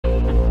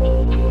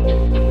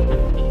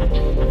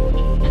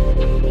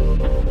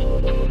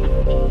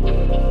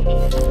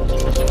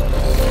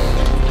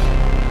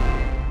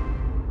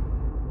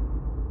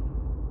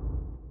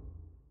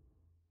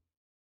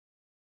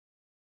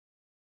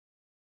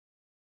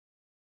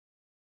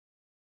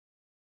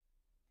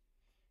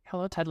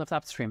Hello, Tidelift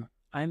Upstream.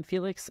 I'm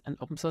Felix, an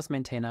open source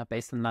maintainer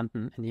based in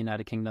London in the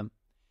United Kingdom.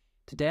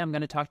 Today I'm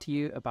going to talk to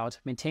you about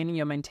maintaining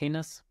your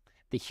maintainers,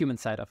 the human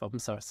side of open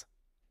source.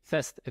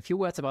 First, a few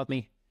words about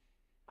me.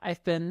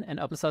 I've been an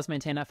open source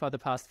maintainer for the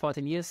past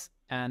 14 years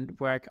and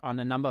work on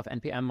a number of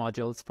NPM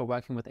modules for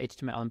working with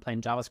HTML and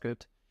plain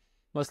JavaScript,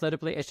 most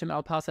notably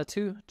HTML Parser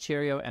 2,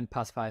 Cheerio, and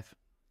Pass5.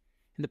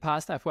 In the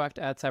past, I've worked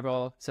at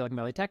several Silicon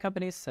Valley tech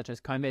companies such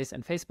as Coinbase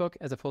and Facebook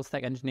as a full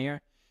stack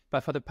engineer,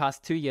 but for the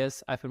past 2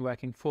 years, I've been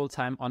working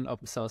full-time on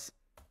open source.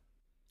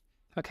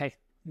 Okay,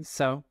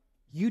 so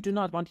you do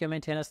not want your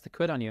maintainers to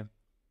quit on you.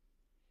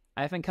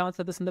 I've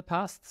encountered this in the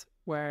past,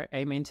 where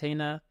a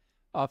maintainer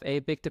of a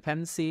big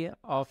dependency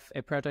of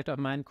a project of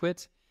mine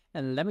quit,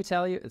 and let me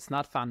tell you, it's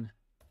not fun.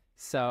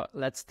 So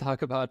let's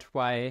talk about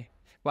why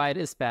it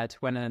is bad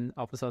when an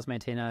open source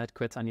maintainer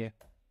quits on you.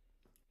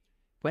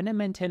 When a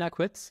maintainer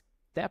quits,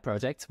 their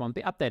projects won't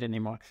be updated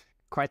anymore.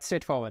 Quite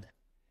straightforward.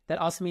 That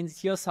also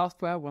means your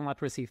software will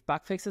not receive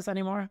bug fixes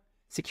anymore,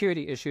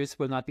 security issues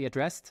will not be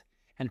addressed,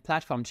 and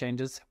platform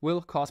changes will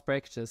cause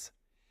breakages.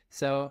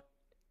 So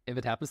if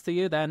it happens to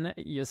you, then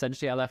you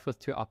essentially are left with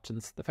two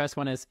options. The first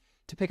one is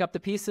to pick up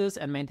the pieces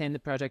and maintain the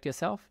project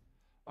yourself,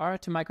 or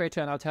to migrate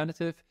to an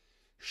alternative,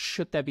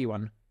 should there be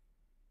one.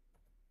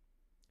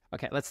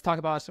 Okay, let's talk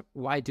about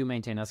why do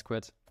maintainers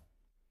quit.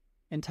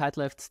 In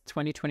Tidelift's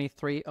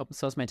 2023 Open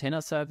Source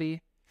Maintainer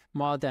Survey,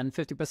 more than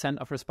 50%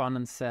 of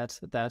respondents said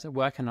that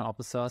working on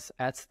open source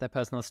adds their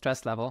personal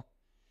stress level,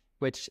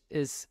 which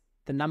is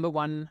the number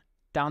one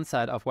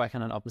downside of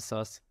working on open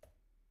source.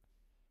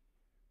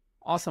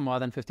 Also, more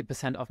than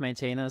 50% of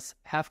maintainers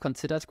have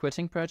considered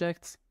quitting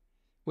projects,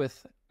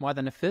 with more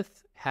than a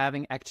fifth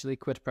having actually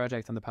quit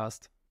projects in the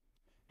past.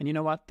 And you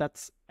know what?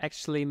 That's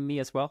actually me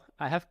as well.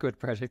 I have quit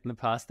projects in the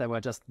past that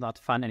were just not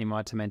fun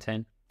anymore to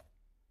maintain.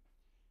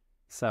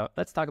 So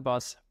let's talk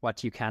about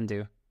what you can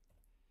do.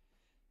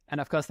 And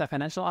of course, there are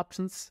financial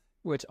options,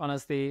 which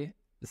honestly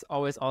is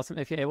always awesome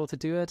if you're able to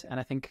do it. And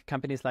I think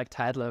companies like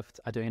Tidelift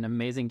are doing an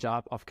amazing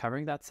job of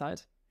covering that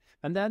side.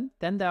 And then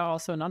there are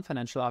also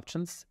non-financial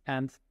options,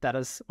 and that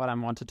is what I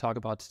want to talk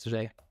about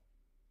today.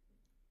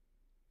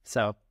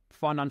 So,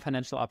 4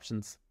 non-financial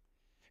options.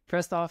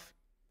 First off,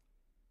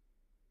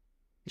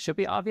 it should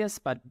be obvious,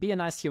 but be a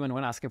nice human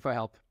when asking for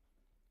help.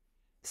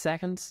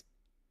 Second,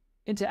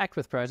 interact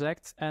with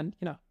projects and,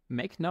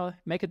 make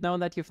it known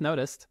that you've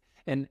noticed.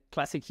 In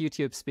classic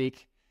YouTube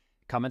speak,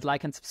 comment,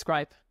 like, and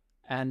subscribe.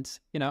 And,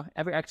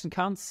 every action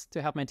counts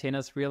to help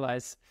maintainers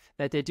realize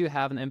that they do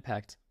have an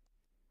impact.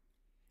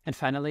 And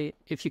finally,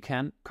 if you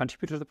can,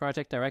 contribute to the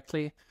project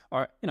directly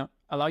or,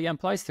 allow your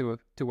employees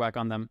to work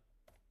on them.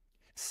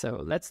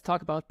 So let's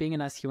talk about being a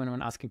nice human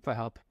when asking for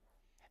help.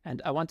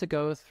 And I want to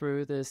go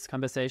through this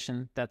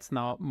conversation that's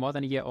now more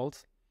than a year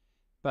old,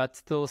 but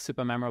still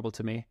super memorable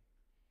to me.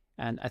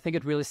 And I think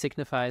it really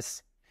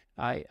signifies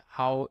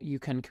how you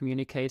can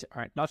communicate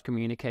or not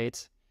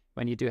communicate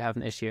when you do have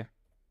an issue.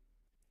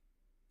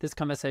 This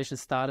conversation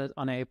started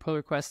on a pull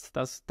request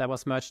that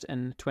was merged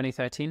in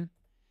 2013.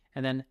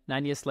 And then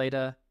 9 years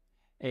later,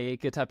 a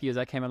GitHub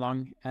user came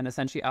along and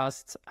essentially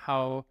asked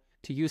how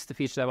to use the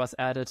feature that was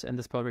added in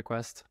this pull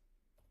request.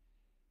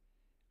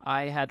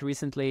 I had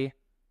recently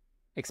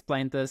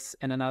explained this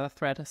in another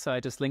thread, so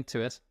I just linked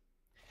to it.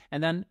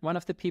 And then one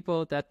of the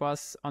people that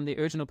was on the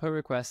original pull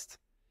request,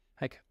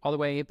 like all the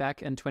way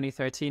back in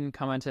 2013,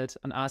 commented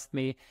and asked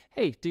me,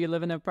 hey, do you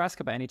live in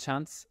Nebraska by any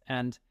chance?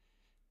 And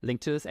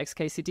linked to this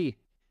XKCD,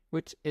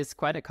 which is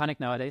quite iconic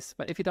nowadays.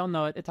 But if you don't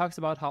know it, it talks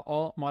about how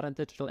all modern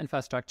digital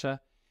infrastructure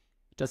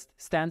just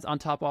stands on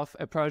top of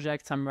a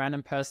project some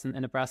random person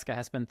in Nebraska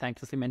has been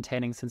thanklessly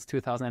maintaining since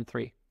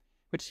 2003,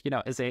 which,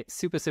 is a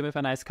super,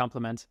 super nice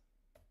compliment.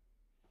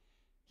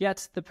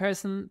 Yet the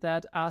person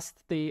that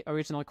asked the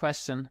original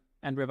question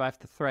and revived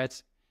the thread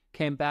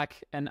came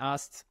back and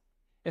asked,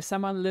 if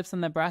someone lives in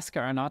Nebraska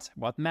or not,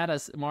 what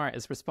matters more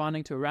is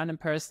responding to a random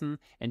person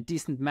in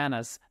decent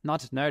manners,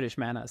 not nerdish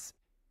manners.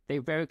 They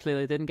very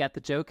clearly didn't get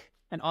the joke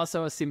and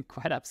also seemed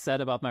quite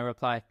upset about my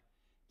reply.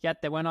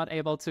 Yet they were not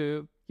able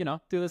to, do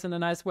this in a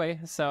nice way.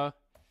 So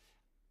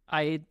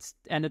I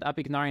ended up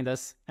ignoring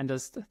this and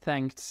just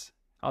thanked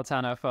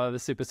Altana for the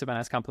super, super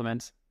nice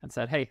compliment and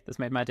said, hey, this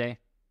made my day.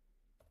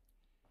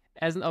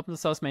 As an open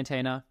source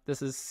maintainer,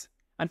 this is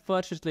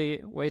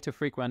unfortunately way too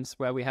frequent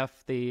where we have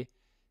the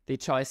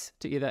choice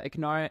to either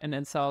ignore an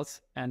insult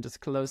and just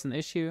close an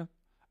issue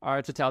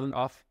or to tell them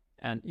off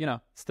and,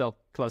 still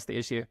close the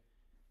issue.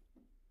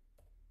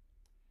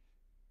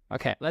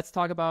 Okay, let's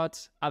talk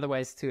about other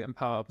ways to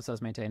empower open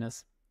source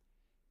maintainers.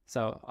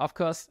 So, of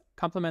course,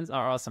 compliments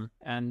are awesome,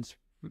 and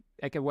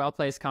like a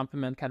well-placed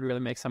compliment can really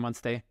make someone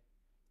stay.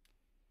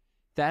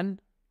 Then,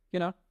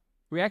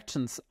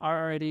 reactions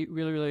are already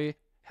really, really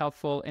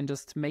helpful in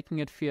just making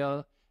it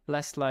feel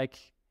less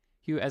like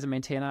you as a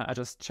maintainer are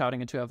just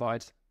shouting into a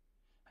void.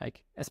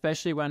 Like,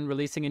 especially when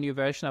releasing a new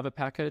version of a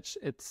package,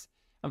 it's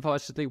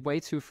unfortunately way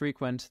too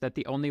frequent that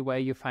the only way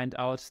you find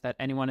out that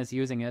anyone is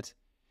using it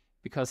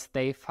because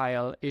they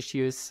file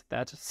issues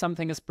that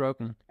something is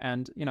broken.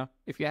 And,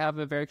 if you have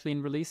a very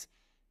clean release,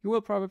 you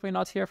will probably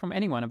not hear from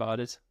anyone about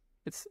it.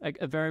 It's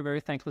a very, very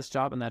thankless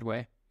job in that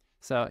way.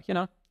 So,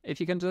 if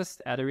you can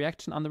just add a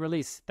reaction on the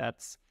release,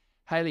 that's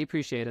highly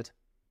appreciated.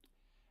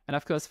 And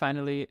of course,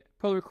 finally,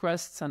 pull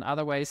requests and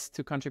other ways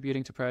to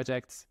contributing to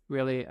projects,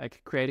 really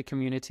create a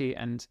community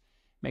and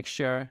make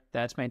sure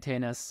that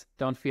maintainers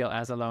don't feel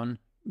as alone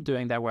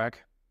doing their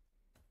work.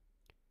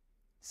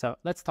 So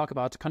let's talk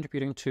about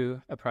contributing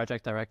to a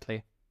project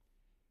directly.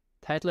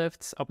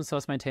 Tidelift's open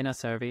source maintainer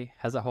survey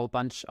has a whole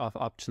bunch of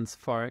options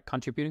for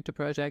contributing to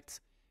projects,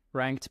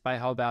 ranked by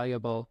how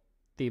valuable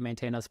the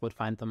maintainers would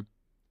find them.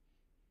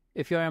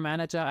 If you're a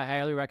manager, I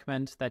highly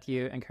recommend that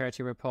you encourage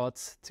your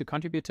reports to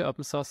contribute to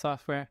open source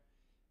software,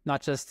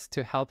 not just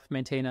to help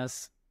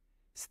maintainers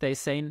stay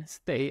sane,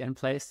 stay in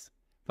place,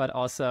 but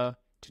also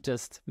to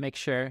just make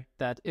sure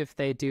that if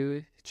they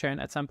do churn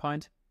at some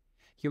point,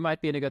 you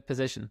might be in a good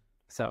position.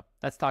 So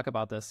let's talk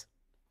about this.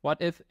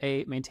 What if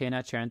a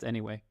maintainer churns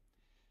anyway?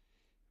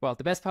 Well,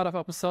 the best part of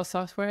open source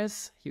software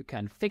is you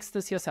can fix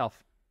this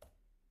yourself.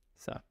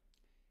 So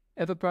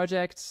if a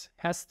project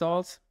has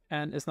stalled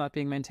and is not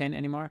being maintained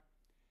anymore,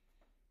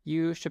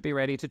 you should be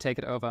ready to take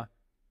it over.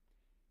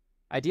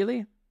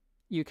 Ideally,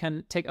 you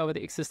can take over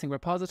the existing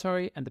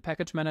repository and the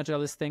package manager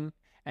listing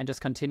and just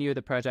continue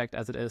the project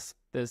as it is.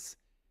 This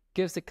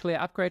gives a clear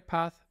upgrade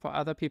path for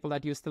other people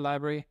that use the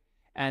library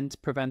and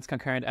prevents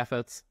concurrent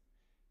efforts.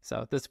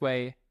 So this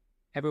way,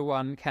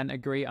 everyone can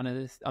agree on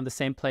the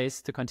same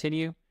place to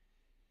continue,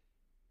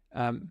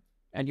 and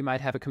you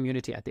might have a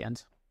community at the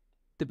end.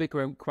 The big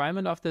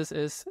requirement of this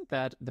is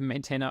that the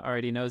maintainer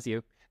already knows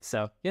you.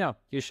 So,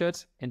 you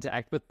should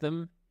interact with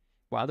them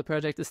while the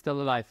project is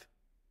still alive.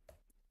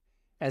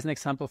 As an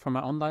example from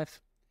my own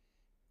life,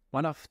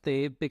 one of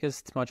the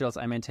biggest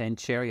modules I maintain,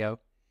 Cheerio,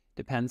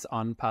 depends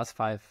on Pass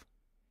 5.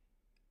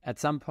 At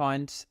some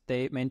point,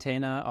 the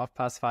maintainer of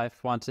Pass 5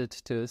 wanted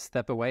to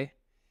step away,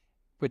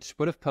 which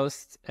would have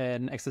posed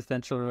an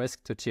existential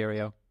risk to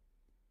Cheerio.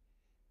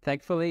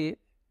 Thankfully,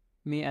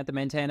 me and the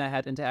maintainer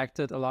had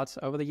interacted a lot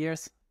over the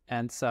years,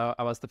 and so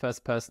I was the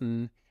first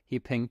person he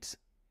pinged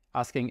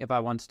asking if I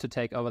wanted to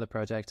take over the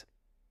project.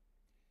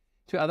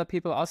 2 other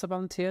people also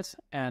volunteered,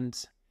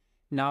 and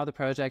now the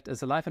project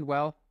is alive and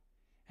well,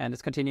 and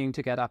is continuing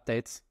to get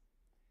updates,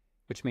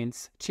 which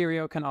means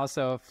Cheerio can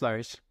also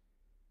flourish.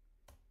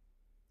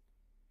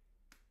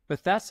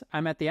 With that,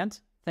 I'm at the end.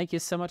 Thank you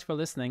so much for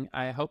listening.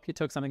 I hope you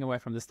took something away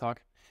from this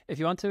talk. If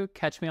you want to,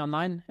 catch me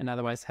online, and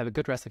otherwise have a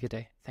good rest of your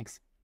day. Thanks.